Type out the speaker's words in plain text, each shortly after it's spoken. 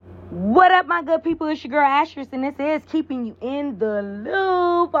What up, my good people? It's your girl Asterisk, and this is Keeping You in the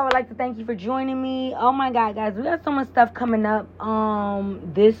Loop. I would like to thank you for joining me. Oh my God, guys, we got so much stuff coming up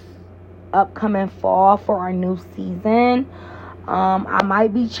this upcoming fall for our new season. I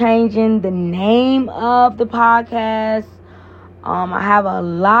might be changing the name of the podcast. I have a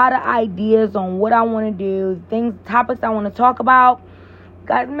lot of ideas on what I want to do, topics I want to talk about.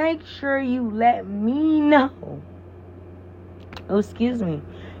 Guys, make sure you let me know. Oh, excuse me.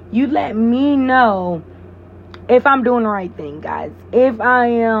 You let me know if I'm doing the right thing, guys. If I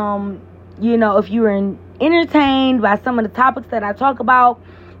am, if you're entertained by some of the topics that I talk about,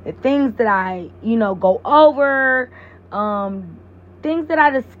 the things that I, go over, things that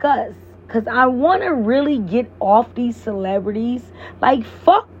I discuss. Because I want to really get off these celebrities. Like,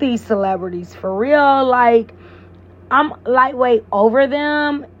 fuck these celebrities, for real. Like, I'm lightweight over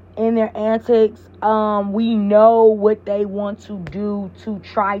them and their antics. We know what they want to do to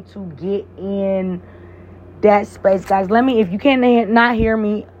try to get in that space, guys. If you can't not hear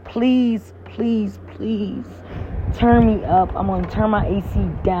me, please turn me up. I'm going to turn my AC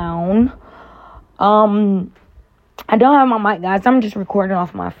down. I don't have my mic, guys. I'm just recording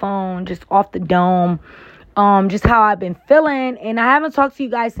off my phone, just off the dome. Just how I've been feeling. And I haven't talked to you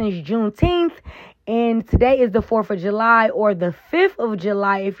guys since Juneteenth. And today is the 4th of July, or the 5th of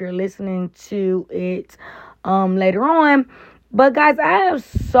July if you're listening to it later on. But guys, I have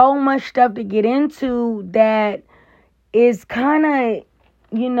so much stuff to get into that is kind of,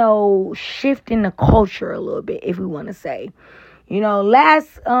 shifting the culture a little bit, if we want to say.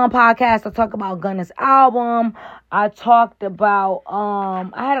 Last podcast, I talked about Gunna's album. I talked about, I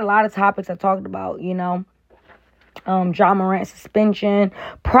had a lot of topics I talked about, John Morant suspension,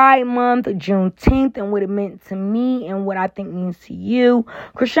 Pride Month, Juneteenth, and what it meant to me and what I think means to you.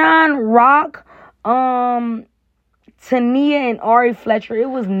 Krishan Rock, Tania and Ari Fletcher. It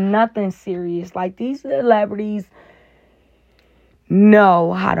was nothing serious. Like, these celebrities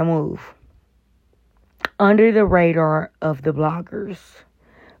know how to move under the radar of the bloggers,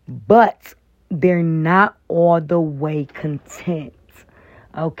 but they're not all the way content.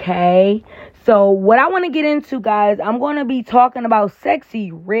 Okay, so what I want to get into, guys, I'm going to be talking about Sexy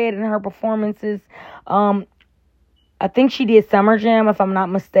Red and her performances. I think she did Summer Jam, if I'm not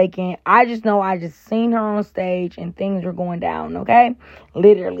mistaken. I just know I just seen her on stage and things were going down, okay?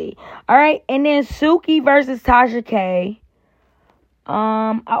 Literally. All right, and then Suki versus Tasha K.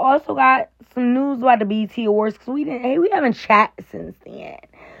 I also got some news about the BET Awards, because we haven't chatted since then.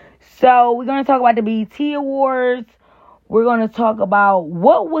 So we're going to talk about the BET Awards. We're going to talk about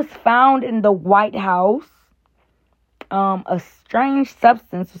what was found in the White House. A strange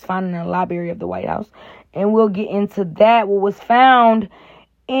substance was found in the library of the White House. And we'll get into that, what was found.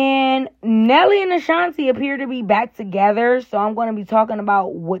 And Nelly and Ashanti appear to be back together. So I'm going to be talking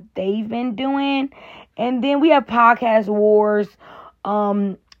about what they've been doing. And then we have Podcast Wars.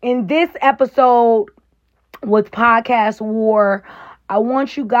 In this episode with Podcast War, I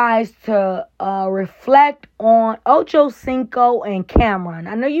want you guys to reflect on Ocho Cinco and Cameron.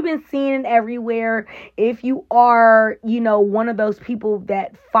 I know you've been seeing it everywhere. If you are, one of those people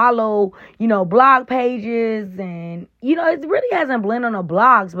that follow, blog pages, and, it really hasn't been on the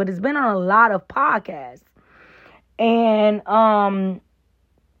blogs, but it's been on a lot of podcasts. And,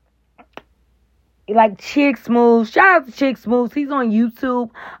 like Chick Smooth. Shout out to Chick Smooth. He's on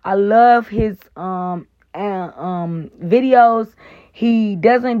YouTube. I love his videos. He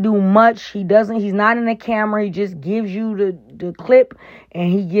doesn't do much. He's not in the camera. He just gives you the clip,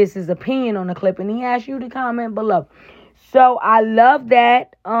 and he gives his opinion on the clip, and he asks you to comment below. So I love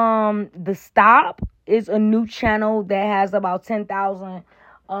that. The Stop is a new channel that has about 10,000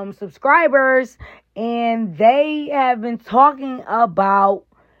 subscribers, and they have been talking about,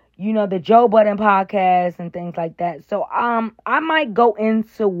 the Joe Budden podcast and things like that. So I might go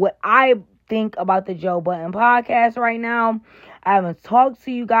into what I think about the Joe Budden podcast right now. I haven't talked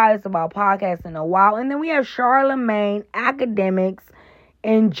to you guys about podcasts in a while. And then we have Charlamagne, Academics,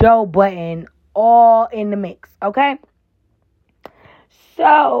 and Joe Budden all in the mix, okay?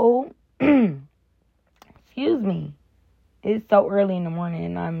 So, excuse me. It's so early in the morning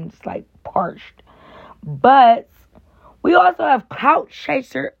and I'm just like parched. But we also have Clout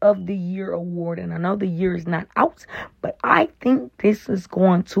Chaser of the Year award. And I know the year is not out, but I think this is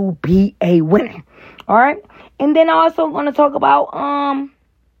going to be a winner. All right. And then I also going to talk about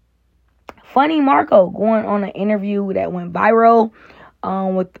Funny Marco going on an interview that went viral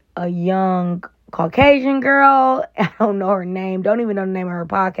with a young Caucasian girl. I don't know her name. Don't even know the name of her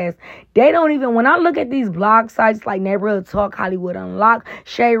podcast. They don't even, when I look at these blog sites like Neighborhood Talk, Hollywood Unlocked,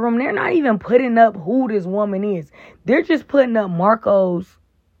 Shade Room, they're not even putting up who this woman is. They're just putting up Marco's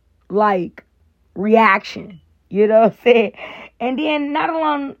like, reaction. You know what I'm saying? And then, not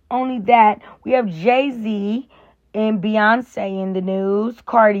only that, we have Jay-Z and Beyonce in the news.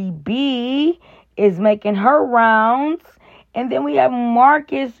 Cardi B is making her rounds. And then we have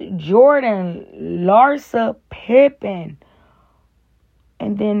Marcus Jordan, Larsa Pippen,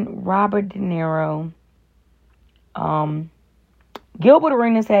 and then Robert De Niro. Gilbert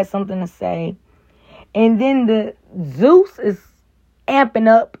Arenas has something to say. And then the Zeus is amping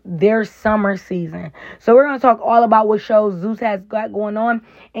up their summer season. So we're going to talk all about what shows Zeus has got going on.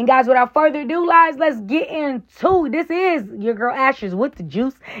 And guys, without further ado, guys, let's get into it. This is your girl Ashes with the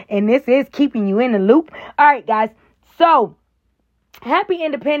juice. And this is keeping you in the loop. All right, guys. So, happy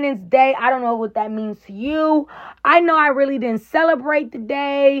Independence Day. I don't know what that means to you. I know I really didn't celebrate the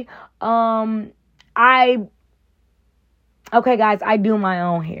day. Okay, guys, I do my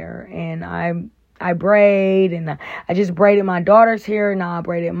own hair. And I braid, and I just braided my daughter's hair. Now I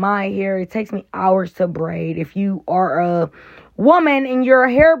braided my hair. It takes me hours to braid. If you are a woman and you're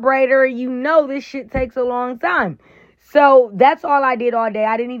a hair braider, you know this shit takes a long time. So that's all I did all day.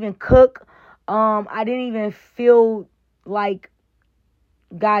 I didn't even cook. I didn't even feel like,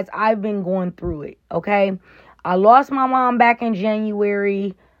 guys, I've been going through it, okay? I lost my mom back in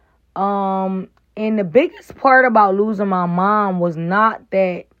January. And the biggest part about losing my mom was not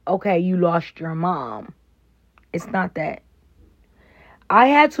that, okay, you lost your mom. It's not that. I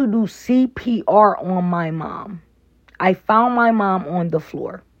had to do CPR on my mom. I found my mom on the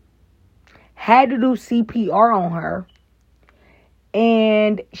floor. Had to do CPR on her.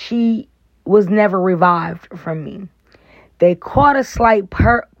 And she was never revived from me. They caught a slight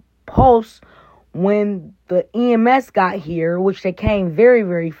pulse when the EMS got here, which they came very,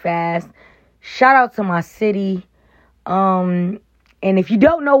 very fast. Shout out to my city. And if you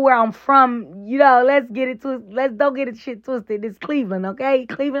don't know where I'm from, you know, let's don't get it shit twisted. It's Cleveland, okay?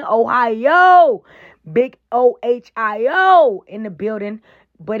 Cleveland, Ohio. Big OHIO in the building.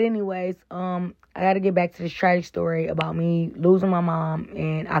 But anyways, I got to get back to this tragic story about me losing my mom,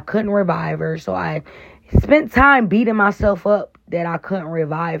 and I couldn't revive her. So I spent time beating myself up that I couldn't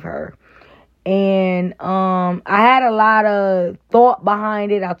revive her. And I had a lot of thought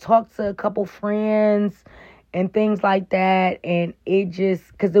behind it. I talked to a couple friends and things like that. And it just,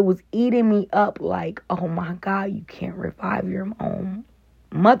 because it was eating me up like, oh my God, you can't revive your own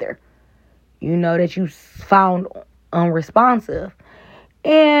mother, you know, that you found unresponsive.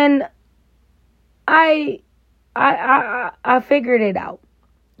 And I figured it out,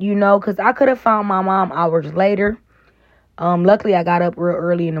 you know, because I could have found my mom hours later. Luckily, I got up real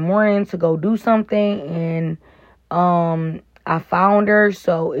early in the morning to go do something, and I found her.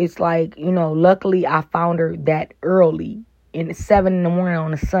 So it's like, you know, luckily I found her that early, in 7 in the morning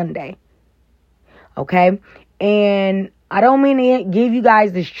on a Sunday. Okay? And I don't mean to give you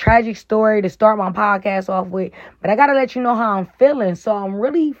guys this tragic story to start my podcast off with, but I got to let you know how I'm feeling. So I'm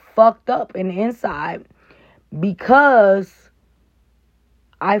really fucked up in the inside because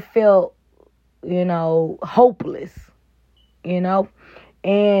I felt, you know, hopeless, you know.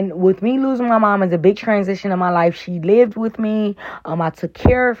 And with me losing my mom is a big transition in my life. She lived with me. I took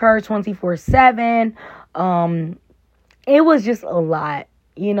care of her 24/7. It was just a lot,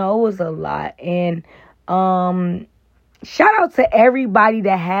 you know, it was a lot. And shout out to everybody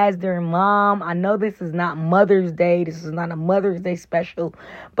that has their mom. I know this is not Mother's Day. This is not a Mother's Day special.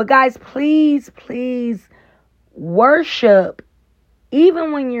 But guys, please, please worship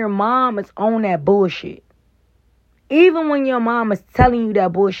even when your mom is on that bullshit. Even when your mom is telling you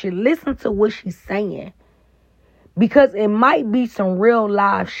that bullshit, listen to what she's saying. Because it might be some real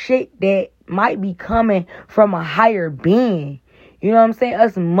live shit that might be coming from a higher being. You know what I'm saying?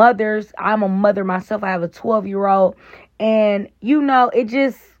 Us mothers, I'm a mother myself. I have a 12-year-old. And, you know, it's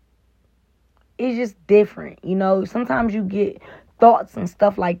just different. You know, sometimes you get thoughts and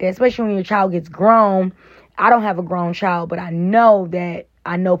stuff like that, especially when your child gets grown. I don't have a grown child, but I know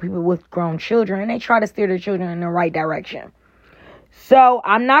people with grown children, and they try to steer their children in the right direction. So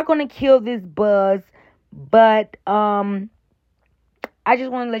I'm not going to kill this buzz, but I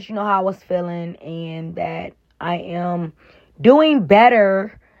just want to let you know how I was feeling, and that I am doing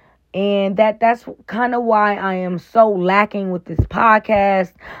better, and that's kind of why I am so lacking with this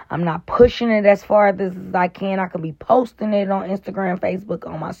podcast. I'm not pushing it as far as I can. I could be posting it on Instagram, Facebook,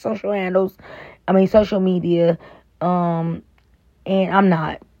 on my social handles. Social media. And I'm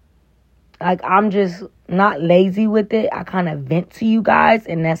not. Like, I'm just not lazy with it. I kind of vent to you guys,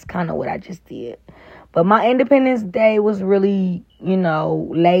 and that's kind of what I just did. But my Independence Day was really, you know,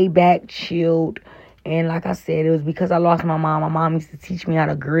 laid back, chilled. And like I said, it was because I lost my mom. My mom used to teach me how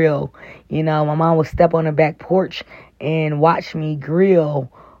to grill. You know, my mom would step on the back porch and watch me grill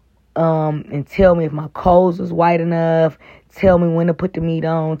and tell me if my coals was white enough, tell me when to put the meat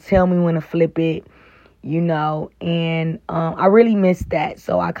on, tell me when to flip it, and I really missed that.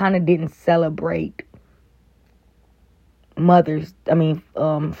 So I kind of didn't celebrate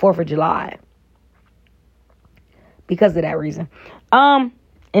 4th of July because of that reason.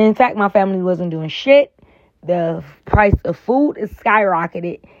 In fact, my family wasn't doing shit. The price of food is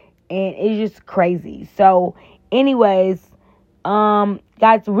skyrocketed, and it's just crazy. So, anyways,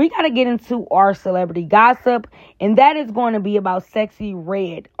 guys, we got to get into our celebrity gossip, and that is going to be about Sexy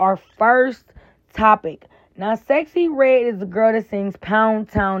Red, our first topic. Now, Sexy Red is the girl that sings Pound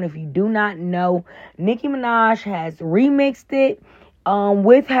Town. If you do not know, Nicki Minaj has remixed it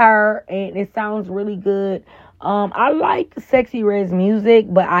with her, and it sounds really good. I like Sexy Red's music,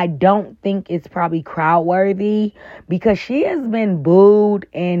 but I don't think it's probably crowd worthy because she has been booed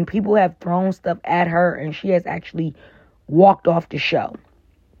and people have thrown stuff at her, and she has actually walked off the show.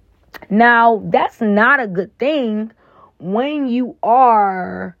 Now, that's not a good thing when you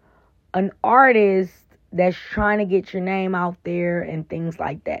are an artist that's trying to get your name out there and things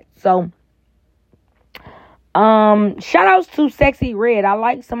like that. So, shout outs to Sexy Red. I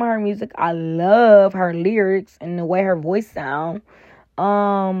like some of her music. I love her lyrics and the way her voice sound.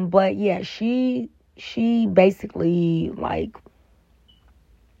 But yeah, she basically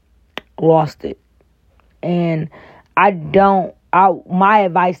lost it. And my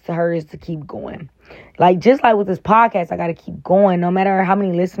advice to her is to keep going. Just like with this podcast, I got to keep going. No matter how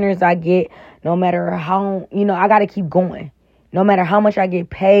many listeners I get, no matter how, I got to keep going. No matter how much I get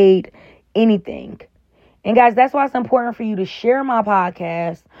paid, anything. And guys, that's why it's important for you to share my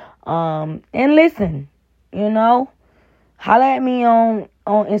podcast, and listen, holla at me on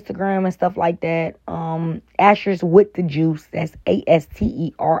Instagram and stuff like that. Asterisk with the juice. That's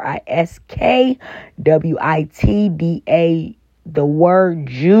ASTERISKWITDA, the word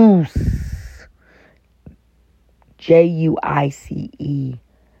juice, JUICE.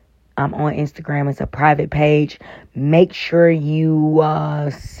 I'm on Instagram. It's a private page. Make sure you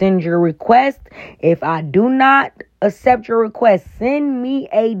send your request. If I do not accept your request, send me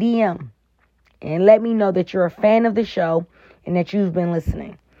a DM and let me know that you're a fan of the show and that you've been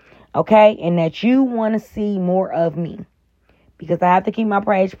listening. Okay? And that you want to see more of me. Because I have to keep my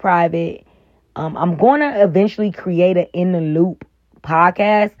page private. I'm going to eventually create an In the Loop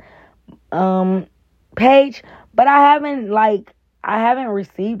podcast page. But I haven't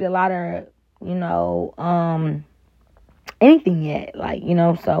received a lot of, anything yet.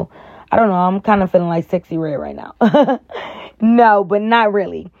 So I don't know. I'm kind of feeling like Sexy Red right now. No, but not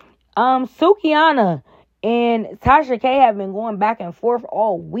really. Sukihanna and Tasha K have been going back and forth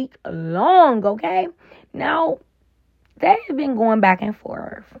all week long, okay? Now, they have been going back and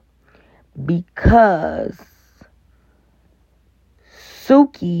forth because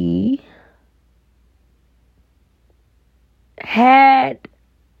Suki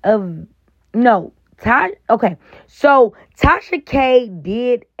so Tasha K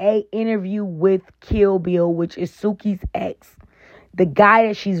did a interview with Kill Bill, which is Suki's ex, the guy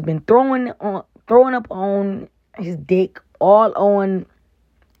that she's been throwing up on his dick all on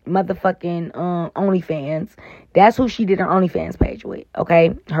motherfucking OnlyFans. That's who she did her OnlyFans page with,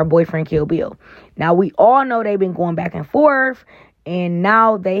 okay? Her boyfriend Kill Bill. Now, we all know they've been going back and forth, and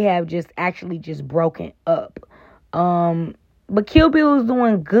now they have just broken up. But Kill Bill is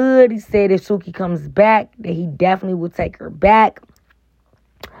doing good. He said if Suki comes back, that he definitely will take her back.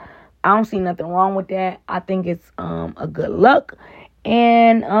 I don't see nothing wrong with that. I think it's a good look.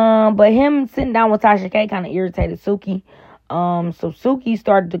 And but him sitting down with Tasha K kind of irritated Suki. So Suki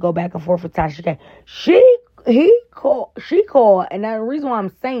started to go back and forth with Tasha K. She called, and the reason why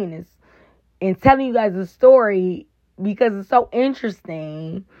I'm saying this and telling you guys the story because it's so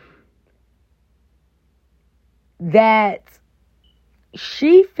interesting that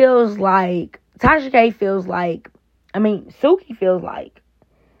Suki feels like Tasha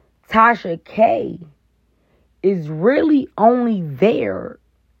K is really only there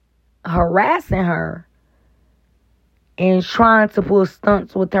harassing her and trying to pull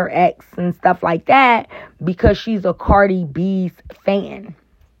stunts with her ex and stuff like that because she's a Cardi B's fan.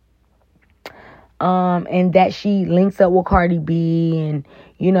 And that she links up with Cardi B and,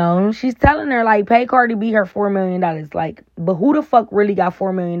 she's telling her, pay Cardi B her $4 million. But who the fuck really got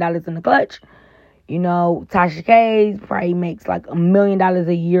 $4 million in the clutch? Tasha K probably makes $1 million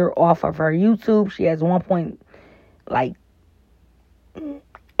a year off of her YouTube. She has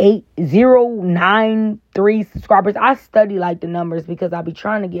 1.8093 subscribers. I study the numbers because I be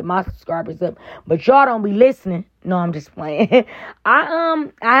trying to get my subscribers up, but y'all don't be listening. No, I'm just playing. I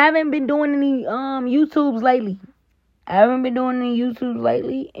haven't been doing any YouTubes lately. I haven't been doing any YouTube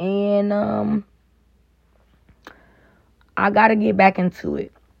lately, and I gotta get back into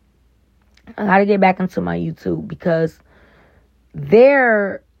it. I gotta get back into my YouTube because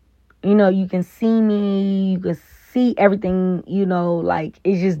there, you can see me, you can see everything, like,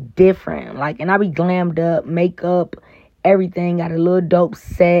 it's just different. Like, and I be glammed up, makeup, everything. Got a little dope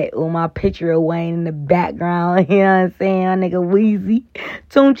set with my picture of Wayne in the background. You know what I'm saying? My nigga Weezy,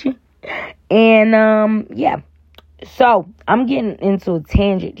 Tunchi. And, yeah. So, I'm getting into a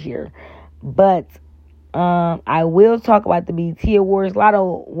tangent here. But, I will talk about the BET Awards. A lot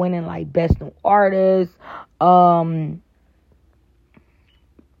of winning, like, Best New Artist.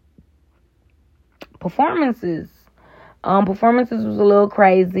 Performances. Performances was a little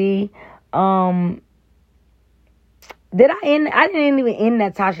crazy. I didn't even end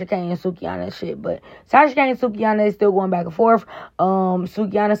that Tasha K and Sukihanna shit, but Tasha K and Sukihanna is still going back and forth.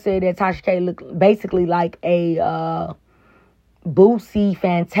 Sukihanna said that Tasha K looked basically like a Boosie,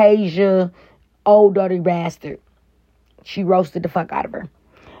 Fantasia, old dirty bastard. She roasted the fuck out of her.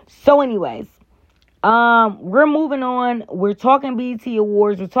 So anyways, we're moving on. We're talking BET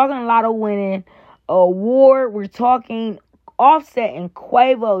Awards. We're talking a lot of winning award. We're talking Offset and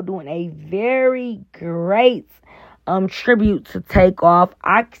Quavo doing a very great tribute to Takeoff.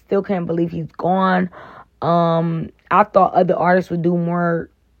 I still can't believe he's gone. I thought other artists would do more,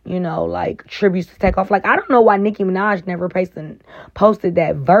 like tributes to Takeoff. Like, I don't know why Nicki Minaj never posted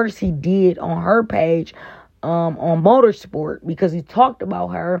that verse he did on her page on Motorsport, because he talked about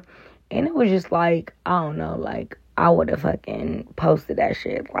her, and it was just like, I don't know, like, I would have fucking posted that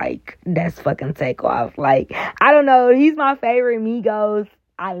shit. Like, that's fucking Takeoff. Like, I don't know. He's my favorite Migos.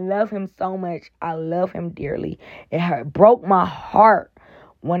 I love him so much. I love him dearly. It broke my heart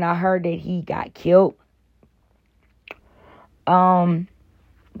when I heard that he got killed. But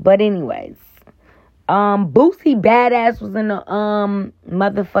anyways, Boosie Badass was in the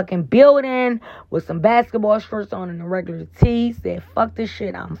motherfucking building with some basketball shorts on and a regular tee. Said, fuck this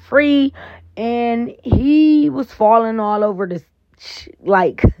shit, I'm free. And he was falling all over the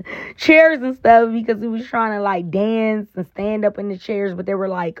like chairs and stuff because he was trying to like dance and stand up in the chairs, but they were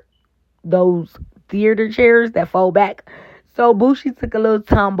like those theater chairs that fold back. So Boosie took a little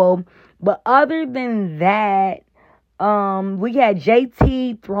tumble. But other than that, we had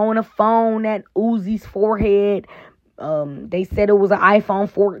JT throwing a phone at Uzi's forehead. They said it was an iPhone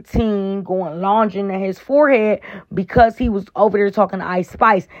 14 launching at his forehead because he was over there talking to Ice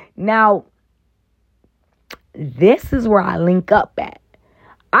Spice. Now, this is where I link up at.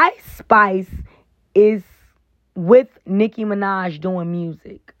 Ice Spice is with Nicki Minaj doing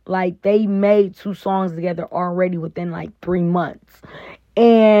music. Like, they made 2 songs together already within like 3 months.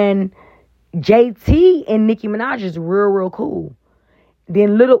 And JT and Nicki Minaj is real cool.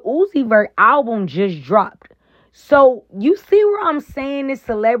 Then Lil Uzi Vert album just dropped. So, you see where I'm saying this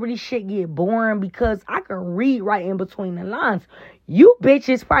celebrity shit get boring, because I can read right in between the lines. You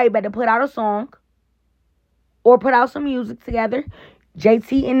bitches probably better put out a song or put out some music together.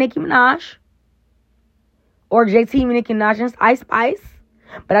 JT and Nicki Minaj. Or JT and Nicki Minaj and Ice Spice.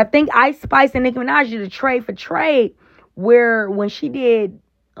 But I think Ice Spice and Nicki Minaj did a trade for trade, where when she did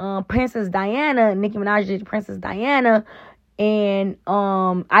Princess Diana, Nicki Minaj did Princess Diana, and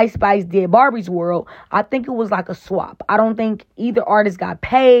Ice Spice did Barbie's World. I think it was like a swap. I don't think either artist got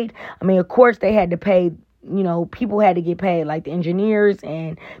paid. I mean, of course they had to pay, people had to get paid, like the engineers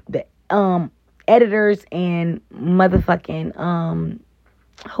and the editors and motherfucking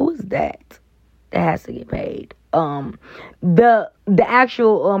who is that has to get paid? The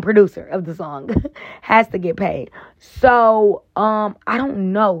actual producer of the song has to get paid. So I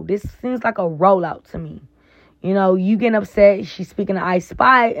don't know. This seems like a rollout to me. You getting upset. She's speaking to Ice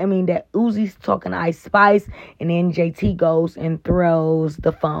Spice. I mean, that Uzi's talking to Ice Spice, and then JT goes and throws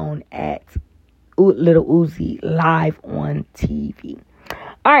the phone at Little Uzi live on TV.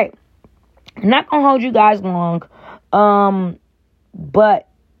 All right. I'm not gonna hold you guys long. But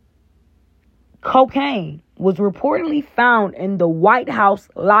cocaine was reportedly found in the White House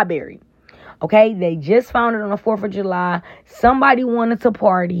library. Okay, they just found it on the 4th of July. Somebody wanted to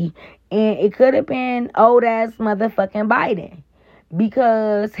party, and it could have been old ass motherfucking Biden,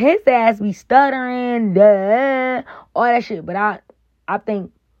 because his ass be stuttering, all that shit. But I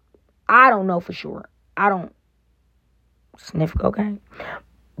think, I don't know for sure. I don't sniff cocaine,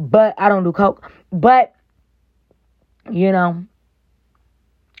 but I don't do coke. But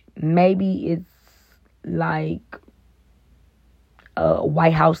maybe it's like a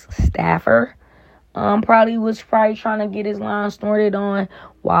White House staffer probably was trying to get his line snorted on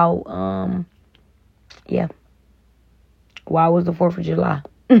while it was the 4th of July.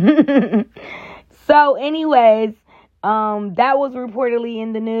 So anyways, That was reportedly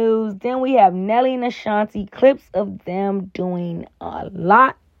in the news. Then we have Nelly and Ashanti, clips of them doing a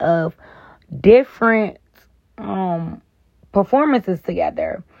lot of different performances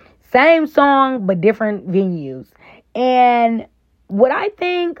together. Same song, but different venues. And what I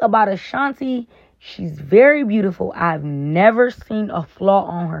think about Ashanti, she's very beautiful. I've never seen a flaw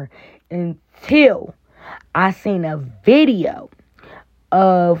on her until I seen a video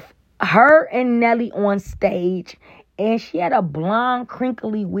of her and Nelly on stage. And she had a blonde,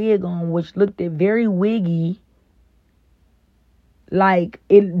 crinkly wig on, which looked very wiggy. Like,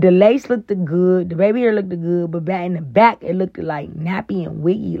 the lace looked good, the baby hair looked good, but back in the back, it looked like nappy and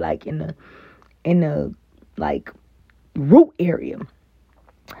wiggy, like in the like root area.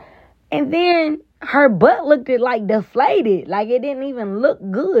 And then her butt looked like deflated, like it didn't even look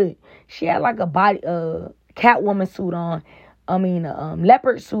good. She had like a Catwoman suit on.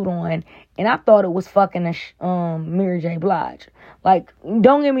 Leopard suit on, and I thought it was fucking Mary J. Blige. Like,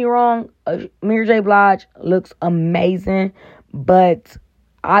 don't get me wrong, Mary J. Blige looks amazing, but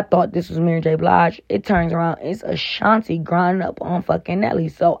I thought this was Mary J. Blige. It turns around, it's Ashanti grinding up on fucking Nelly.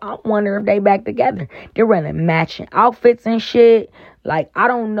 So I wonder if they back together. They're running matching outfits and shit. Like, I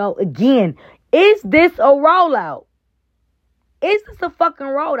don't know. Again, is this a rollout? Is this a fucking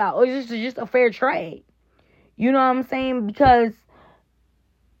rollout, or is this just a fair trade? You know what I'm saying? Because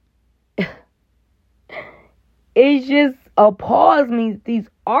it just appalls me. These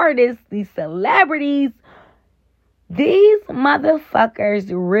artists, these celebrities, these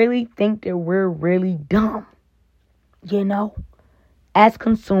motherfuckers really think that we're really dumb. You know? As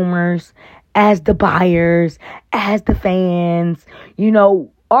consumers, as the buyers, as the fans. You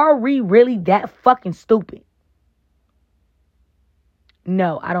know, are we really that fucking stupid?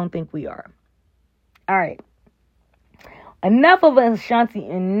 No, I don't think we are. All right. Enough of Ashanti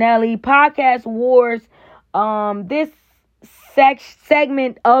and Nelly. Podcast Wars. This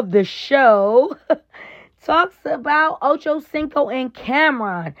segment of the show talks about Ocho Cinco and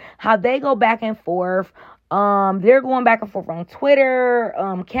Cameron. How they go back and forth. They're going back and forth on Twitter.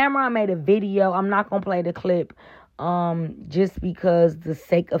 Cameron made a video. I'm not going to play the clip. Just because the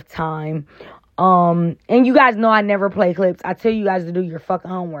sake of time. And you guys know I never play clips. I tell you guys to do your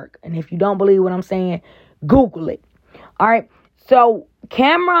fucking homework. And if you don't believe what I'm saying, Google it. All right, so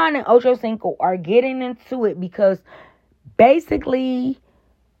Cameron and Ocho Cinco are getting into it because basically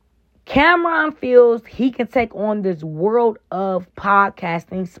Cameron feels he can take on this world of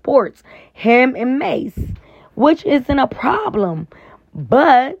podcasting sports, him and Mace, which isn't a problem.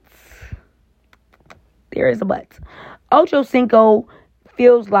 But there is a but. Ocho Cinco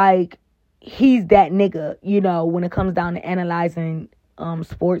feels like he's that nigga, you know, when it comes down to analyzing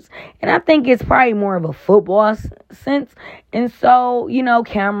sports. And I think it's probably more of a football sense. And so, you know,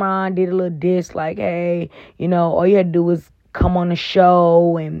 Cameron did a little diss like, hey, you know, all you had to do was come on the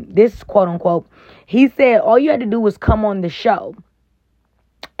show. And this, quote unquote, he said all you had to do was come on the show.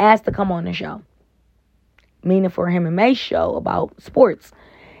 Asked to come on the show. Meaning for him and May's show about sports.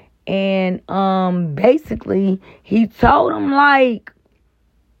 And basically, he told him like,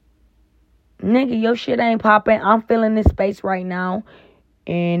 nigga, your shit ain't popping. I'm feeling this space right now.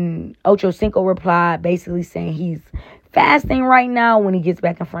 And Ocho Cinco replied basically saying he's fasting right now. When he gets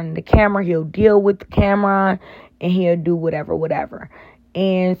back in front of the camera, he'll deal with the camera and he'll do whatever.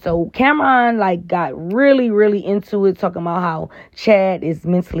 And so Cameron like got really, really into it, talking about how Chad is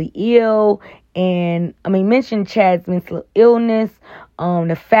mentally ill. And mentioned Chad's mental illness.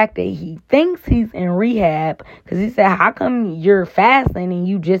 The fact that he thinks he's in rehab, because he said, how come you're fasting and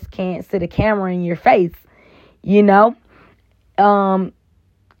you just can't sit a camera in your face, you know?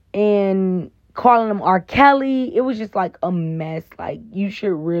 And calling him R. Kelly. It was just like a mess. Like, you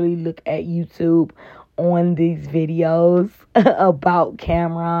should really look at YouTube on these videos about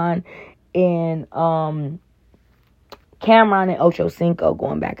Cameron and Ocho Cinco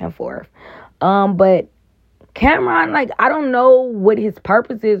going back and forth. But Cameron, like, I don't know what his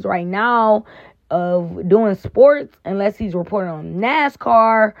purpose is right now of doing sports, unless he's reporting on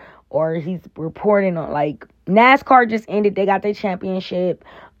NASCAR or he's reporting on, like, NASCAR just ended. They got their championship.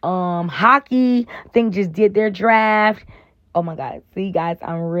 Hockey, I think, just did their draft. Oh my God. See, guys,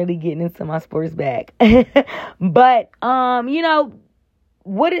 I'm really getting into my sports bag. But, you know,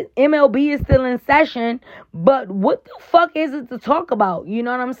 MLB is still in session, but what the fuck is it to talk about? You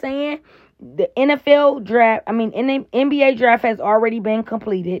know what I'm saying? The NFL draft, NBA draft has already been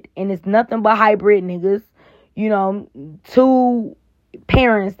completed, and it's nothing but hybrid niggas. You know, two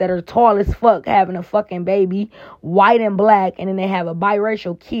parents that are tall as fuck having a fucking baby, white and black, and then they have a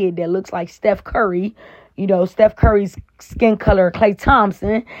biracial kid that looks like Steph Curry Steph Curry's skin color, Klay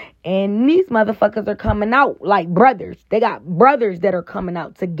Thompson. And these motherfuckers are coming out like brothers. They got brothers that are coming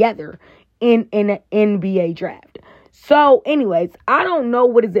out together in an NBA draft. So, anyways, I don't know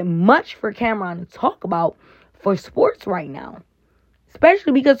what is it much for Cameron to talk about for sports right now.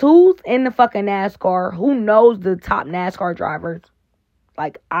 Especially because who's in the fucking NASCAR? Who knows the top NASCAR drivers?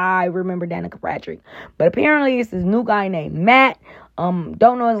 Like, I remember Danica Patrick. But apparently it's this new guy named Matt. Don't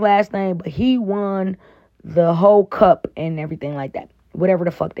know his last name, but he won the whole cup and everything like that. Whatever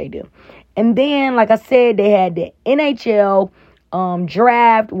the fuck they do. And then, like I said, they had the NHL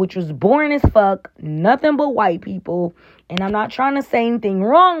draft, which was boring as fuck. Nothing but white people. And I'm not trying to say anything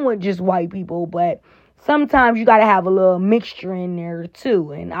wrong with just white people, but sometimes you got to have a little mixture in there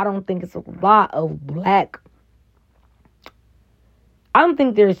too. And I don't think it's a lot of black. I don't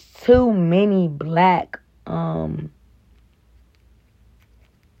think there's too many black NHL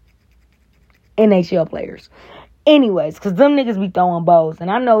players. Anyways, because them niggas be throwing bows.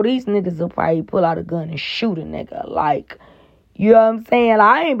 And I know these niggas will probably pull out a gun and shoot a nigga. Like, you know what I'm saying? Like,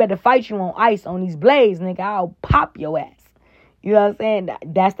 I ain't better fight you on ice on these blades, nigga. I'll pop your ass. You know what I'm saying?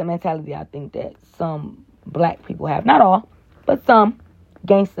 That's the mentality I think that some black people have. Not all, but some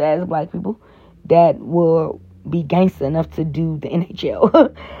gangsta-ass black people that will be gangsta enough to do the NHL. All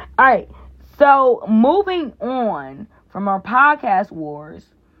right. So, moving on from our podcast wars,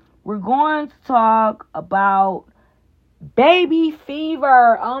 we're going to talk about baby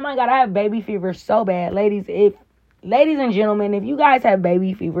fever. Oh my God, I have baby fever so bad. Ladies and gentlemen, if you guys have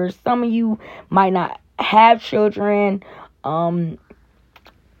baby fever, some of you might not have children.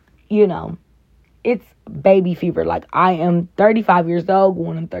 It's baby fever. Like, I am 35 years old,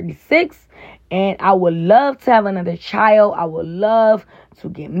 going on 36, and I would love to have another child. I would love to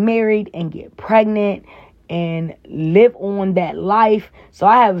get married and get pregnant and live on that life. So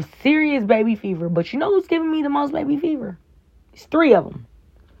I have serious baby fever. But you know who's giving me the most baby fever? It's 3 of them.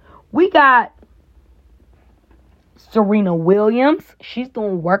 We got Serena Williams. She's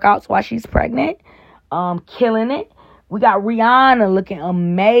doing workouts while she's pregnant. Killing it. We got Rihanna looking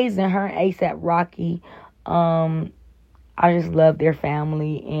amazing. Her and A$AP Rocky. I just love their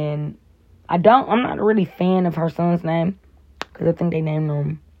family. And I'm not really a fan of her son's name. Because I think they named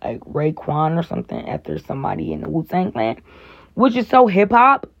him like Raekwon or something after somebody in the Wu-Tang Clan. Which is so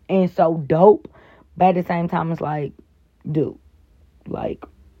hip-hop and so dope. But at the same time, it's like, dude. Like,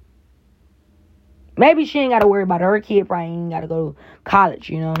 maybe she ain't got to worry about her kid. Probably ain't got to go to college.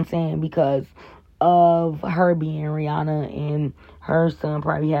 You know what I'm saying? Because of her being Rihanna and her son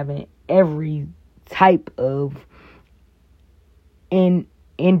probably having every type of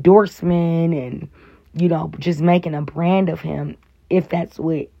endorsement and, just making a brand of him, if that's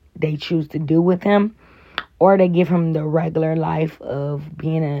what they choose to do with him, or they give him the regular life of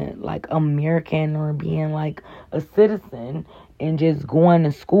being American or being like a citizen and just going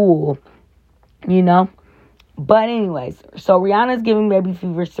to school, But anyways, so Rihanna's giving baby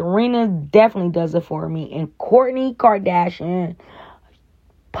fever. Serena definitely does it for me. And Kourtney Kardashian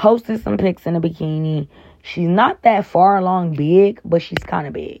posted some pics in a bikini. She's not that far along big, but she's kind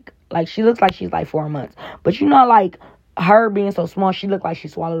of big. Like, she looks like she's like 4 months. But like her being so small, she looked like she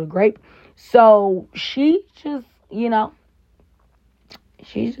swallowed a grape. So she just,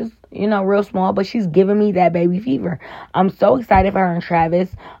 she's just, real small, but she's giving me that baby fever. I'm so excited for her and Travis.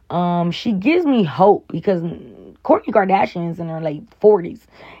 She gives me hope because Kourtney Kardashian is in her late 40s.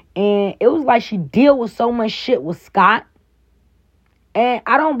 And it was like she dealt with so much shit with Scott. And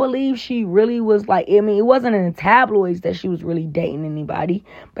I don't believe she really was like, it wasn't in the tabloids that she was really dating anybody.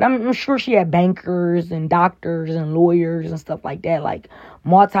 But I'm sure she had bankers and doctors and lawyers and stuff like that. Like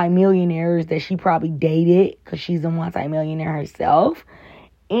multimillionaires that she probably dated because she's a multimillionaire herself.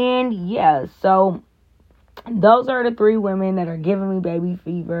 And yeah, so those are the 3 women that are giving me baby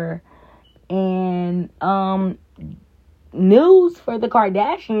fever. And news for the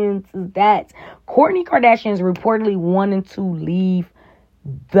Kardashians is that Kourtney Kardashian is reportedly wanting to leave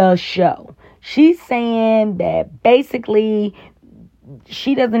the show. She's saying that basically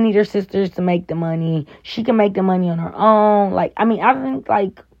she doesn't need her sisters to make the money. She can make the money on her own. I think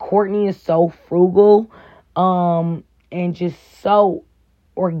Kourtney is so frugal and just so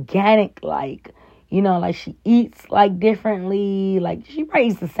organic, she eats differently. She probably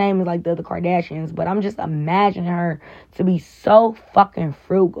eats the same as the other Kardashians, but I'm just imagining her to be so fucking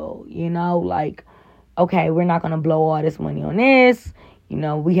frugal, okay, we're not gonna blow all this money on this,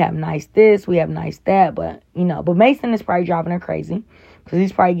 we have nice this, we have nice that, but Mason is probably driving her crazy because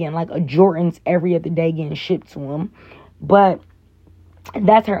he's probably getting a Jordans every other day getting shipped to him. But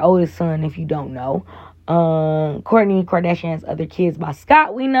that's her oldest son, if you don't know. Kourtney Kardashian has other kids by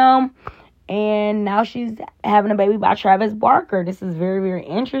Scott, we know. And now she's having a baby by Travis Barker. This is very, very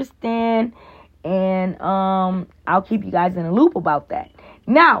interesting. And I'll keep you guys in a loop about that.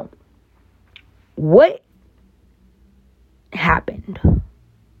 Now, what happened?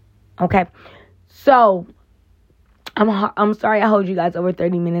 Okay. So, I'm sorry I hold you guys over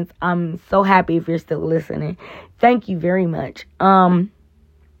 30 minutes. I'm so happy if you're still listening. Thank you very much.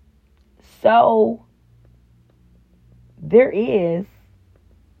 So there is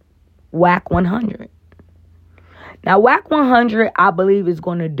Whack 100. Now, Whack 100, I believe, is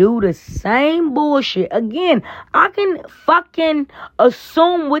going to do the same bullshit. Again, I can fucking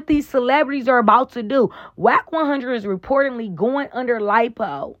assume what these celebrities are about to do. Whack 100 is reportedly going under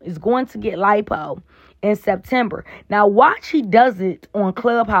lipo. Is going to get lipo in September. Now, watch he does it on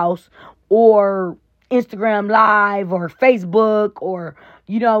Clubhouse or Instagram Live or Facebook or,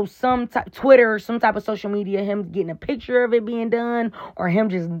 some type, Twitter or some type of social media, him getting a picture of it being done or him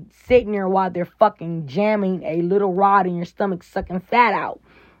just sitting there while they're fucking jamming a little rod in your stomach, sucking fat out.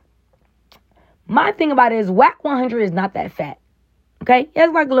 My thing about it is Whack 100 is not that fat. Okay? He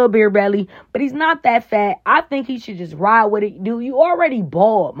has like a little beer belly, but he's not that fat. I think he should just ride with it. Dude, you already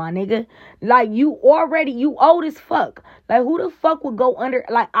bald, my nigga. Like, you old as fuck. Like, who the fuck would go under,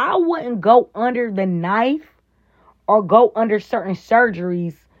 like, I wouldn't go under the knife or go under certain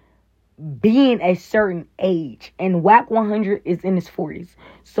surgeries being a certain age. And Whack 100 is in his 40s.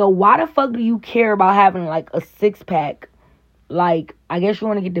 So why the fuck do you care about having like a 6-pack? Like, I guess you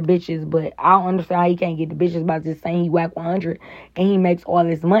want to get the bitches, but I don't understand how you can't get the bitches by just saying he Whack 100 and he makes all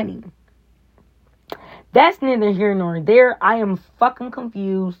this money. That's neither here nor there. I am fucking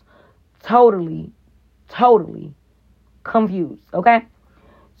confused. Totally confused. Okay?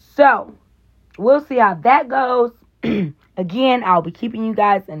 So, we'll see how that goes. Again, I'll be keeping you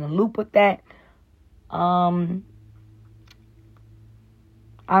guys in the loop with that. I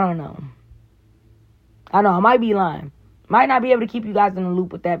don't know. I might be lying. Might not be able to keep you guys in the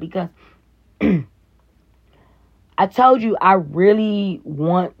loop with that because I told you I really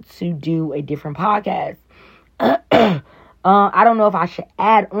want to do a different podcast. I don't know if I should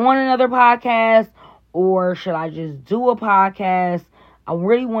add on another podcast or should I just do a podcast. I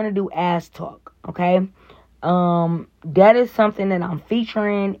really want to do Ass Talk, okay? That is something that I'm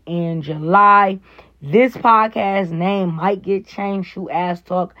featuring in July. This podcast name might get changed to Ass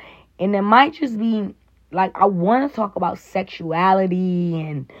Talk, and it might just be like I want to talk about sexuality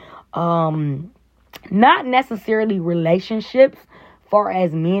and not necessarily relationships far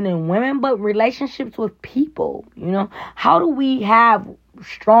as men and women, but relationships with people. How do we have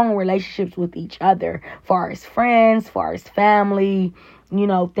strong relationships with each other, far as friends, far as family,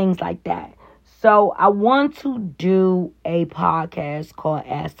 things like that. So I want to do a podcast called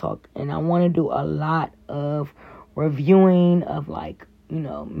Ass Talk, and I want to do a lot of reviewing of like,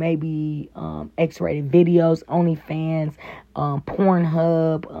 maybe X-rated videos, OnlyFans,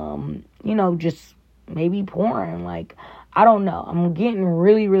 Pornhub, just maybe porn. Like, I don't know. I'm getting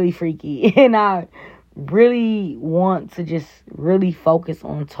really, really freaky, and I really want to just really focus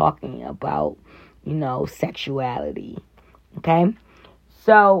on talking about, sexuality. Okay?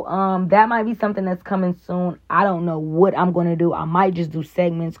 So, that might be something that's coming soon. I don't know what I'm going to do. I might just do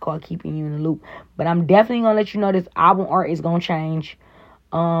segments called Keeping You in the Loop. But I'm definitely going to let you know this album art is going to change.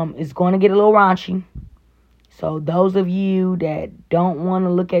 It's going to get a little raunchy. So, those of you that don't want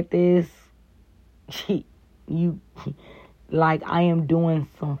to look at this, like, I am doing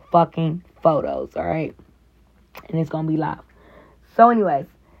some fucking photos, alright? And it's going to be live. So, anyways,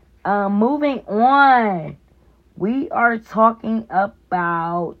 moving on. We are talking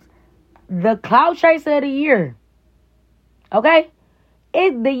about the Clout Chaser of the year. Okay?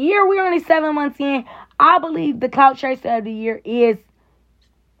 The year we're only 7 months in. I believe the Clout Chaser of the year is,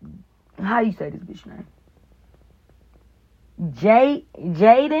 how you say this bitch name?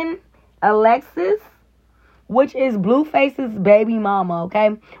 Jaden Alexis, which is Blueface's baby mama,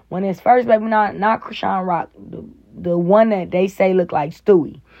 okay? When his first baby, not Krishan Rock, the one that they say looked like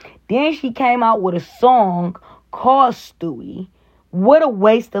Stewie. Then she came out with a song called Stewie. What a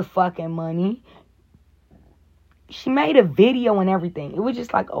waste of fucking money. She made a video and everything. It was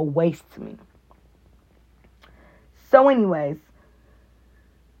just like a waste to me. So anyways,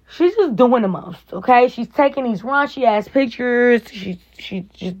 she's just doing the most, okay? She's taking these raunchy ass pictures. She's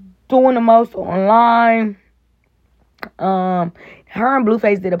just doing the most online. Her and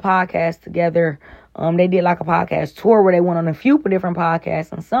Blueface did a podcast together. They did like a podcast tour where they went on a few different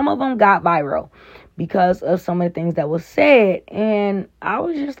podcasts, and some of them got viral because of some of the things that was said. And I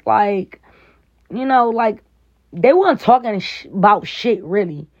was just like, like, they weren't talking about shit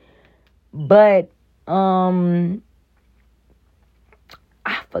really, but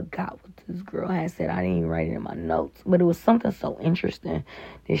I forgot what this girl had said. I didn't even write it in my notes. But it was something so interesting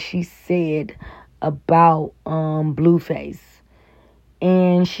that she said about Blueface.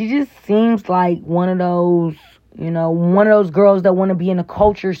 And she just seems like one of those girls that want to be in the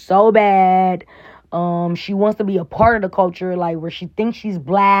culture so bad. She wants to be a part of the culture, like where she thinks she's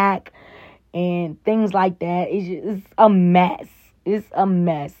black and things like that. It's a mess. It's a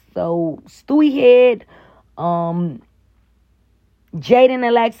mess. So Stewie Head, Jaden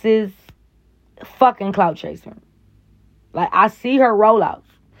Alexis, fucking clout chaser. Like, I see her rollouts.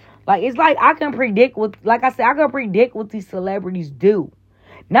 Like, it's like I can predict what these celebrities do.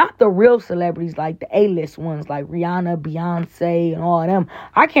 Not the real celebrities, like the A-list ones, like Rihanna, Beyonce, and all of them.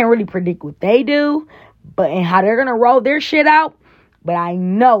 I can't really predict what they do, and how they're gonna roll their shit out. But I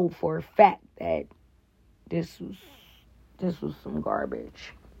know for a fact that this was some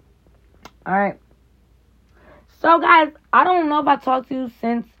garbage. All right. So, guys, I don't know if I talked to you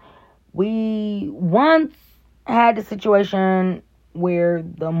since we once had the situation where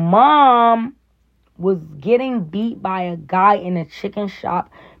the mom was getting beat by a guy in a chicken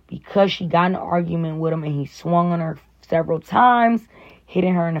shop because she got in an argument with him and he swung on her several times,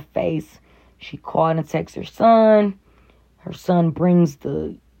 hitting her in the face. She called and texted her son. Her son brings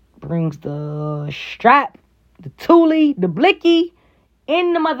the strap, the toolie, the blicky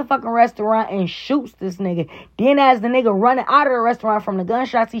in the motherfucking restaurant and shoots this nigga. Then as the nigga running out of the restaurant from the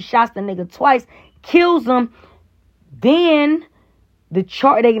gunshots, he shots the nigga twice, kills him. Then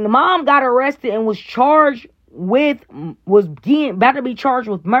the mom got arrested and was about to be charged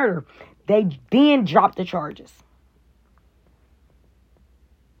with murder. They then dropped the charges.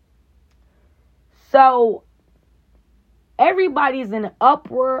 So everybody's in an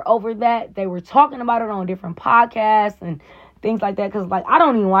uproar over that. They were talking about it on different podcasts and things like that. Because, like, I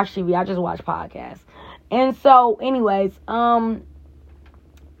don't even watch TV. I just watch podcasts. And so, anyways, a lot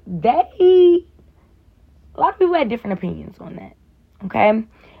of people had different opinions on that. Okay?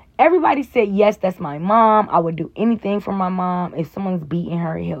 Everybody said, yes, that's my mom. I would do anything for my mom. If someone's beating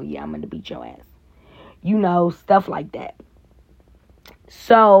her, hell yeah, I'm going to beat your ass. You know, stuff like that.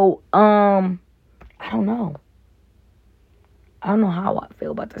 So, I don't know. I don't know how I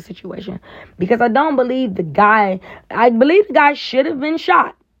feel about the situation. Because I don't believe the guy... I believe the guy should have been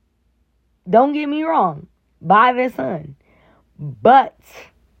shot. Don't get me wrong. By their son. But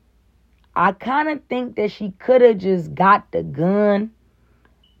I kind of think that she could have just got the gun.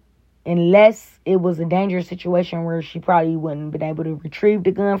 Unless it was a dangerous situation where she probably wouldn't have been able to retrieve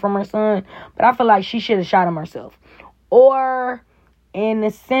the gun from her son. But I feel like she should have shot him herself. Or in the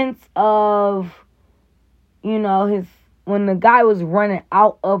sense of, you know, when the guy was running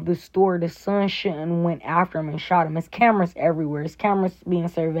out of the store, the son shouldn't went after him and shot him. There's cameras everywhere. There's cameras being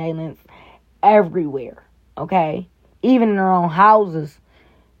surveillance everywhere. Okay? Even in our own houses.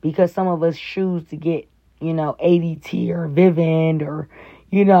 Because some of us choose to get, you know, ADT or Vivint or,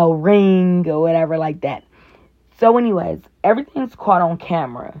 you know, Ring or whatever like that. So anyways, everything's caught on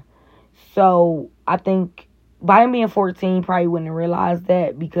camera. So I think by him being 14, probably wouldn't have realized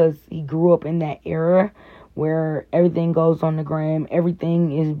that because he grew up in that era where everything goes on the gram.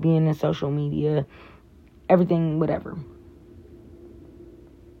 Everything is being in social media. Everything, whatever.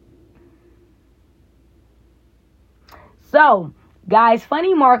 So, guys,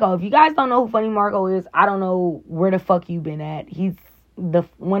 Funny Marco. If you guys don't know who Funny Marco is, I don't know where the fuck you been at. He's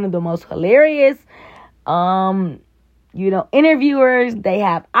one of the most hilarious, interviewers they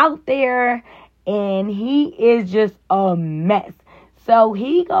have out there. And he is just a mess. So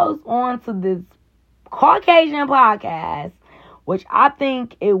he goes on to this Caucasian podcast, which I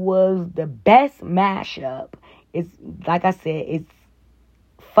think it was the best mashup. It's, like I said, it's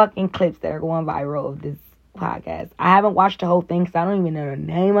fucking clips that are going viral of this podcast. I haven't watched the whole thing because I don't even know the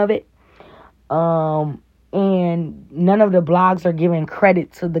name of it. And none of the blogs are giving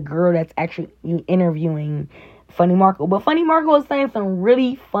credit to the girl that's actually interviewing Funny Marco. But Funny Marco is saying some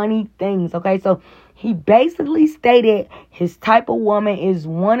really funny things, okay? So he basically stated his type of woman is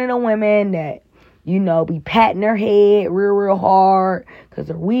one of the women that, you know, be patting her head real hard because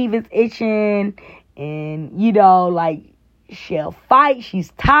her weave is itching. And, you know, like, she'll fight.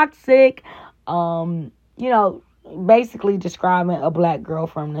 She's toxic. Basically describing a black girl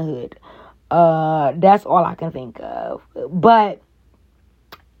from the hood. That's all I can think of. But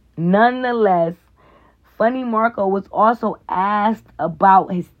nonetheless, Funny Marco was also asked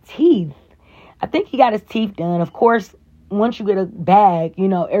about his teeth. I think he got his teeth done. Of course, once you get a bag, you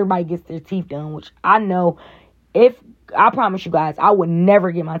know, everybody gets their teeth done, which I know I promise you guys, I would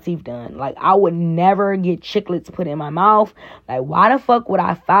never get my teeth done. Like, I would never get chiclets put in my mouth. Like, why the fuck would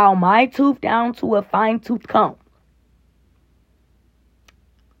I file my tooth down to a fine tooth comb?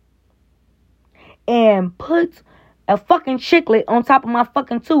 and put a fucking chiclet on top of my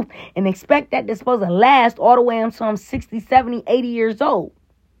fucking tooth and expect that they're supposed to last all the way until I'm 60, 70, 80 years old.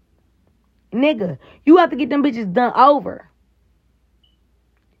 Nigga, you have to get them bitches done over.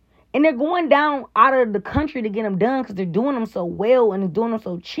 And they're going down out of the country to get them done because they're doing them so well and they're doing them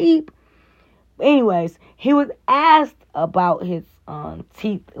so cheap. Anyways, he was asked about his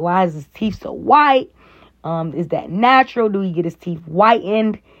teeth. Why is his teeth so white? Is that natural? Do he get his teeth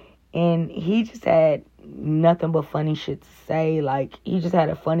whitened? And he just had nothing but funny shit to say. Like, he just had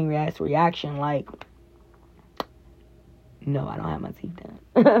a funny ass reaction. Like, no, I don't have my teeth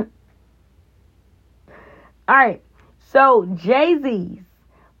done. Alright, so Jay-Z's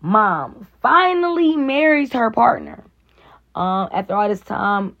mom finally marries her partner. After all this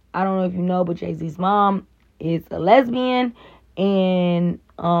time, I don't know if you know, but Jay-Z's mom is a lesbian. And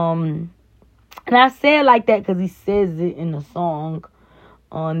I say it like that because he says it in the song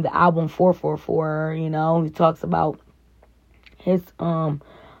on the album 444. You know, he talks about his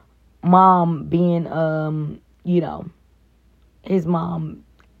mom being his mom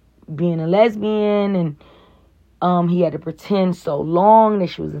being a lesbian, and he had to pretend so long that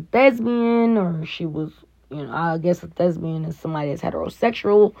she was a thespian, or she was, I guess a thespian is somebody that's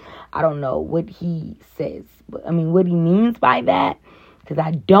heterosexual. I don't know what he says, but I mean what he means by that, because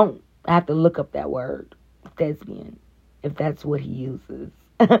I have to look up that word, thespian, if that's what he uses.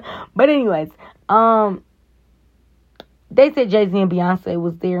 But anyways, they said Jay-Z and Beyonce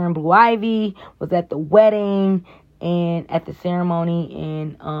was there, and Blue Ivy was at the wedding and at the ceremony.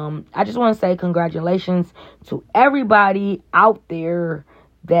 And I just want to say congratulations to everybody out there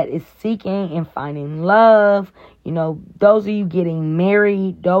that is seeking and finding love. Those of you getting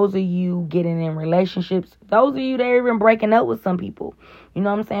married, those of you getting in relationships, those of you that are even breaking up with some people. You know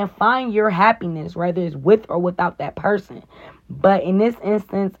what I'm saying? Find your happiness, whether it's with or without that person. But in this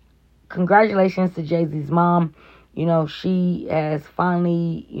instance, congratulations to Jay-Z's mom. She has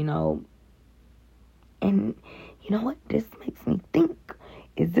finally, and you know what? This makes me think.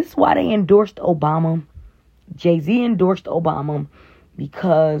 Is this why they endorsed Obama? Jay-Z endorsed Obama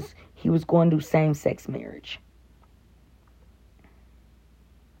because he was going to do same-sex marriage.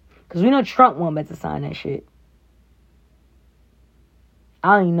 Because we know Trump wasn't about to sign that shit.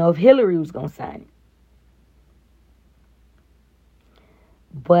 I don't even know if Hillary was going to sign it.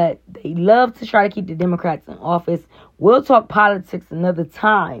 But they love to try to keep the Democrats in office. We'll talk politics another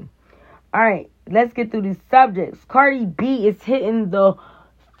time. All right, let's get through these subjects. Cardi B is hitting the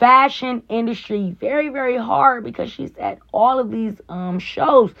fashion industry very, very hard because she's at all of these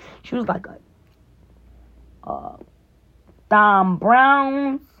shows. She was like a Thom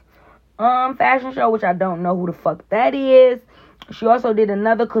Browne's fashion show, which I don't know who the fuck that is. She also did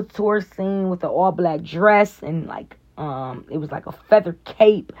another couture scene with an all-black dress and it was like a feather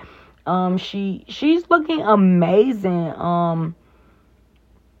cape. She's looking amazing.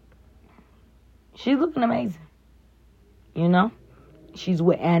 She's looking amazing. She's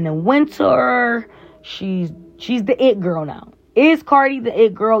with Anna Wintour. She's the it girl now. Is Cardi the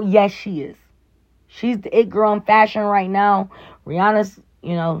it girl? Yes, she is. She's the it girl in fashion right now. Rihanna's,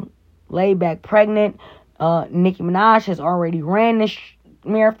 laid back pregnant. Nicki Minaj has already ran this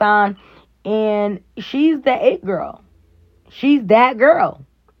marathon. And she's the it girl. She's that girl.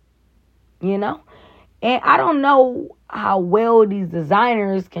 And I don't know how well these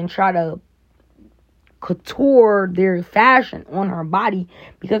designers can try to couture their fashion on her body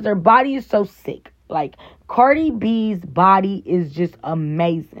because her body is so sick. Like, Cardi B's body is just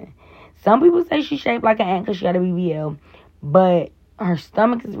amazing. Some people say she's shaped like an ant because she got a BBL, but her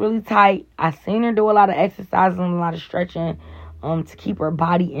stomach is really tight. I've seen her do a lot of exercises and a lot of stretching to keep her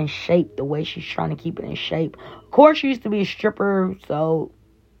body in shape the way she's trying to keep it in shape. Of course, she used to be a stripper, so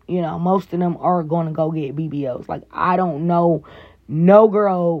most of them are going to go get BBLs. Like, I don't know no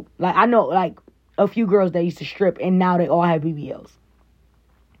girl, I know a few girls that used to strip and now they all have BBLs.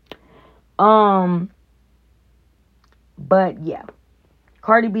 But yeah,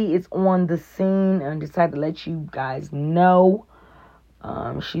 Cardi B is on the scene, and I decided to let you guys know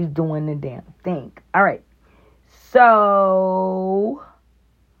she's doing the damn thing. All right, so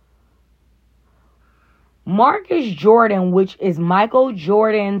Marcus Jordan, which is Michael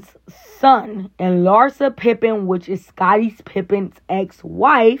Jordan's son, and Larsa Pippen, which is Scottie Pippen's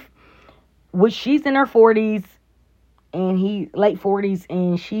ex-wife, which she's in her 40s and he late 40s,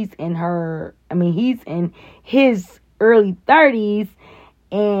 and he's in his early 30s,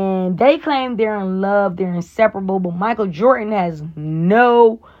 and they claim they're in love, they're inseparable, but Michael Jordan has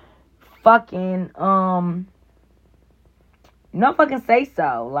no fucking say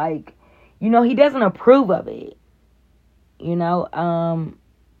so. He doesn't approve of it.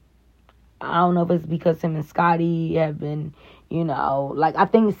 I don't know if it's because him and Scottie have been, you know, like, I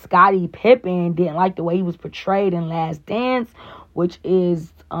think Scottie Pippen didn't like the way he was portrayed in Last Dance, which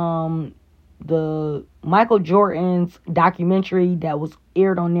is the Michael Jordan's documentary that was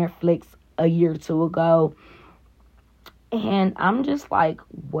aired on Netflix a year or two ago. And I'm just like,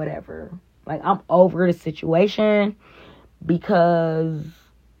 whatever. Like, I'm over the situation because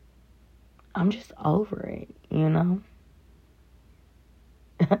I'm just over it, you know?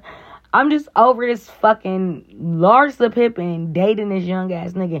 I'm just over this fucking Larsa Pippen dating this young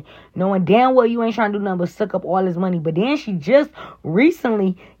ass nigga, knowing damn well you ain't trying to do nothing but suck up all his money. But then she just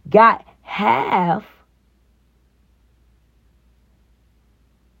recently got half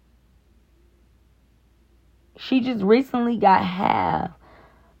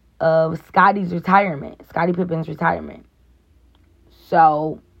of Scottie Pippen's retirement.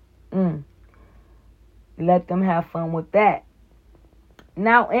 So, let them have fun with that.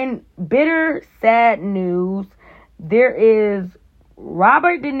 Now, in bitter, sad news, there is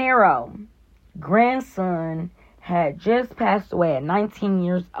Robert De Niro, grandson, had just passed away at 19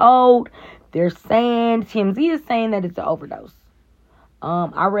 years old. TMZ is saying that it's an overdose.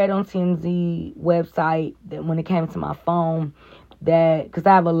 I read on TMZ website that when it came to my phone, that, because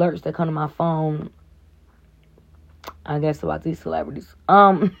I have alerts that come to my phone, I guess, about these celebrities.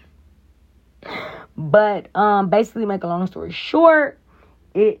 But basically, make a long story short,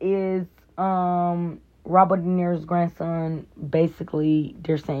 it is Robert De Niro's grandson. Basically,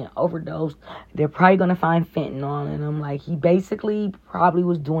 they're saying overdose. They're probably gonna find fentanyl in him. Like, he basically probably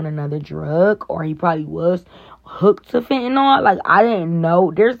was doing another drug, or he probably was hooked to fentanyl. Like, I didn't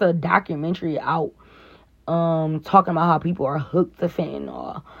know. There's a documentary out talking about how people are hooked to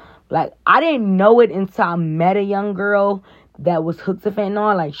fentanyl. Like, I didn't know it until I met a young girl that was hooked to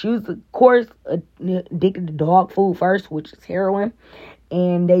fentanyl. Like, she was, of course, addicted to dog food first, which is heroin.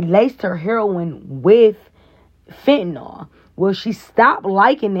 And they laced her heroin with fentanyl. Well, she stopped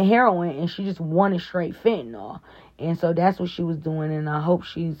liking the heroin and she just wanted straight fentanyl. And so that's what she was doing. And I hope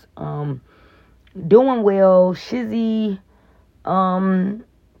she's doing well. Shizzy, I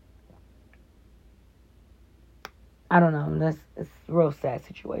don't know. It's a real sad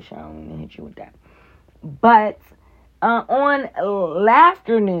situation. I don't even hit you with that. But on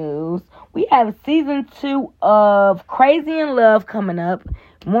laughter news, we have season 2 of Crazy in Love coming up.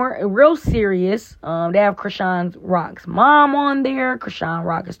 Real serious. They have Krishan Rock's mom on there. Krishan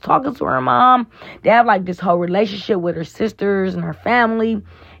Rock is talking to her mom. They have like this whole relationship with her sisters and her family.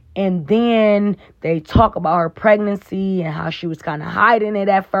 And then they talk about her pregnancy and how she was kind of hiding it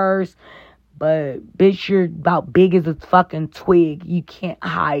at first. But, bitch, you're about big as a fucking twig. You can't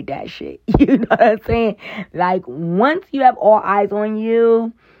hide that shit. You know what I'm saying? Like, once you have all eyes on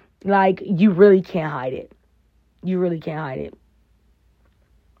you, like, you really can't hide it. You really can't hide it.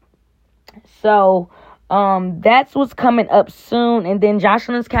 So, that's what's coming up soon. And then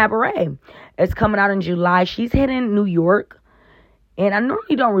Jocelyn's Cabaret is coming out in July. She's hitting New York. And I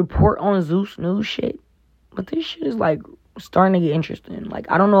normally don't report on Zeus News shit. But this shit is, like, starting to get interesting. Like,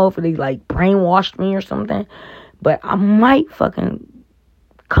 I don't know if they like brainwashed me or something, but I might fucking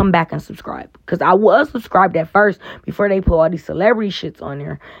come back and subscribe, because I was subscribed at first before they put all these celebrity shits on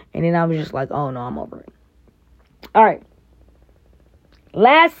there, and then I was just like, oh no, I'm over it. All right,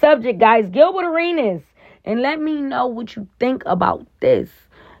 last subject, guys. Gilbert Arenas, and let me know what you think about this.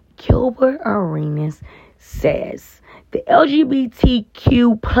 Gilbert Arenas says the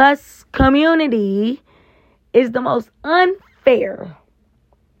LGBTQ plus community is the most unfair,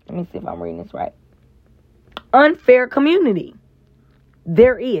 let me see if I'm reading this right, unfair community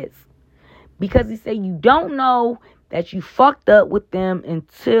there is. Because he said you don't know that you fucked up with them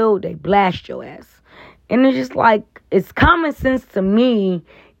until they blast your ass. And it's just like, it's common sense to me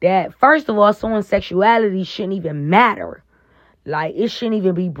that, first of all, someone's sexuality shouldn't even matter. Like, it shouldn't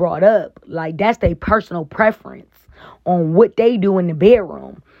even be brought up. Like, that's their personal preference on what they do in the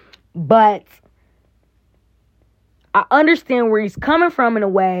bedroom. But I understand where he's coming from in a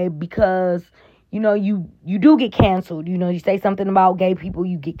way, because, you know, you do get canceled. You know, you say something about gay people,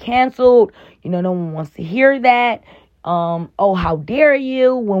 you get canceled. You know, no one wants to hear that. Oh, how dare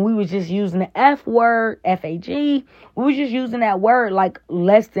you? When we was just using the F word, F-A-G, we was just using that word like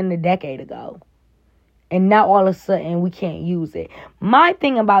less than a decade ago. And now all of a sudden we can't use it. My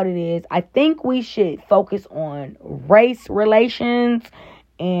thing about it is, I think we should focus on race relations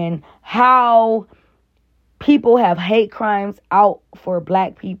and how people have hate crimes out for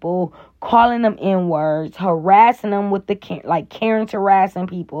black people, calling them N-words, harassing them with Karen's harassing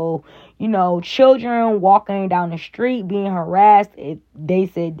people. You know, children walking down the street being harassed. They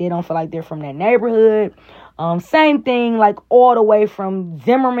said they don't feel like they're from that neighborhood. Same thing, like all the way from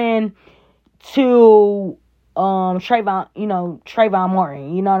Zimmerman, to Trayvon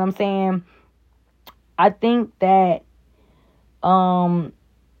Martin. You know what I'm saying? I think that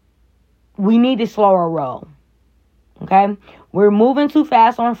we need to slow our roll. Okay? We're moving too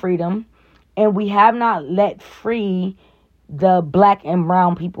fast on freedom, and we have not let free the black and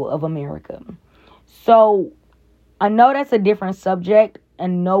brown people of America. So I know that's a different subject,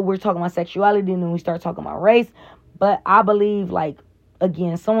 and know we're talking about sexuality and then we start talking about race, but I believe, like,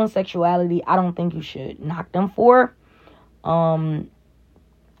 again, someone's sexuality, I don't think you should knock them for.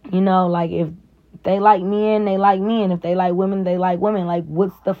 Like, if they like men, they like men. If they like women, they like women. Like,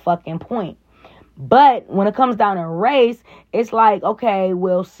 what's the fucking point? But when it comes down to race, it's like, okay,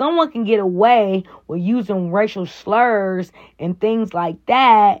 well, someone can get away with using racial slurs and things like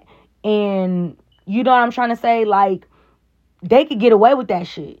that. And you know what I'm trying to say? Like, they could get away with that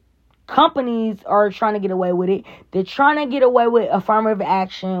shit. Companies are trying to get away with it. They're trying to get away with affirmative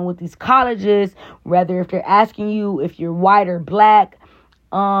action with these colleges, whether if they're asking you if you're white or black.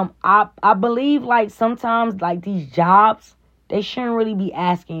 I believe, like, sometimes, like, these jobs, they shouldn't really be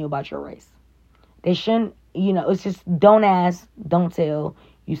asking you about your race. They shouldn't, it's just don't ask, don't tell.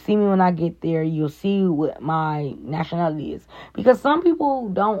 You see me when I get there, you'll see what my nationality is. Because some people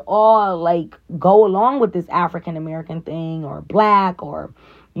don't all, like, go along with this African American thing, or black, or,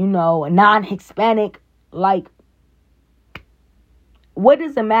 a non-Hispanic. Like, what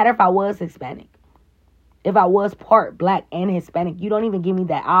does it matter if I was Hispanic? If I was part black and Hispanic, you don't even give me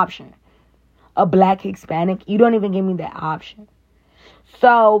that option. A black Hispanic, you don't even give me that option.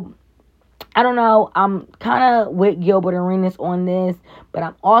 So, I don't know. I'm kind of with Gilbert Arenas on this, but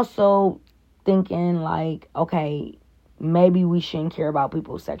I'm also thinking, like, okay, maybe we shouldn't care about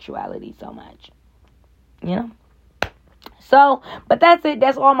people's sexuality so much. So, but that's it.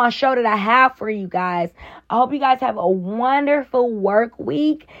 That's all my show that I have for you guys. I hope you guys have a wonderful work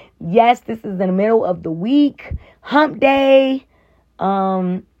week. Yes, this is in the middle of the week. Hump day.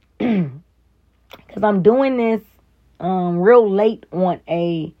 Because I'm doing this real late on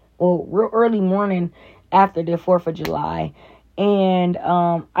real early morning after the 4th of July. And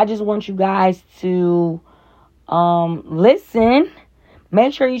I just want you guys to listen.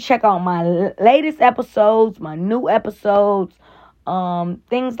 Make sure you check out my latest episodes, my new episodes,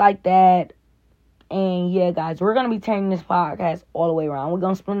 things like that. And yeah, guys, we're going to be turning this podcast all the way around. We're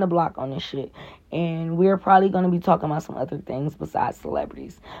going to spin the block on this shit. And we're probably going to be talking about some other things besides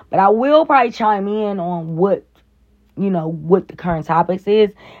celebrities. But I will probably chime in on what the current topics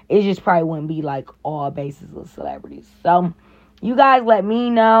is. It just probably wouldn't be like all bases of celebrities. So you guys let me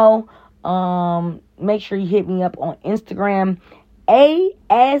know. Make sure you hit me up on Instagram.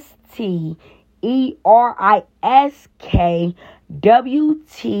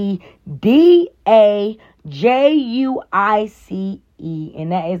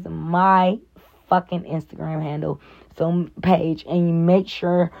 And that is my fucking Instagram handle. So page. And you make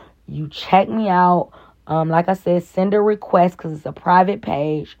sure you check me out. Like I said, send a request because it's a private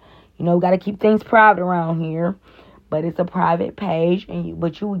page. We got to keep things private around here. But it's a private page.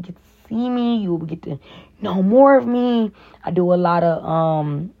 But you will get to see me. You will get to know more of me. I do a lot of,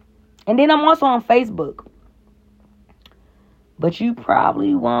 and then I'm also on Facebook. But you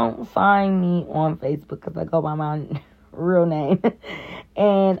probably won't find me on Facebook because I go by my real name.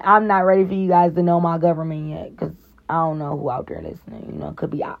 And I'm not ready for you guys to know my government yet because I don't know who out there listening. It could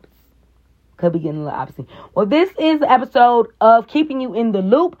be opposite. Could be getting a little opposite. Well, this is the episode of Keeping You in the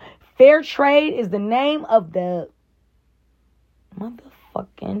Loop. Fair Trade is the name of the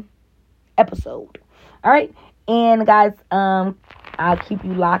motherfucking episode. All right. And guys, I'll keep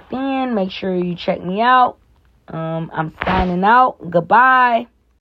you locked in. Make sure you check me out. I'm signing out. Goodbye.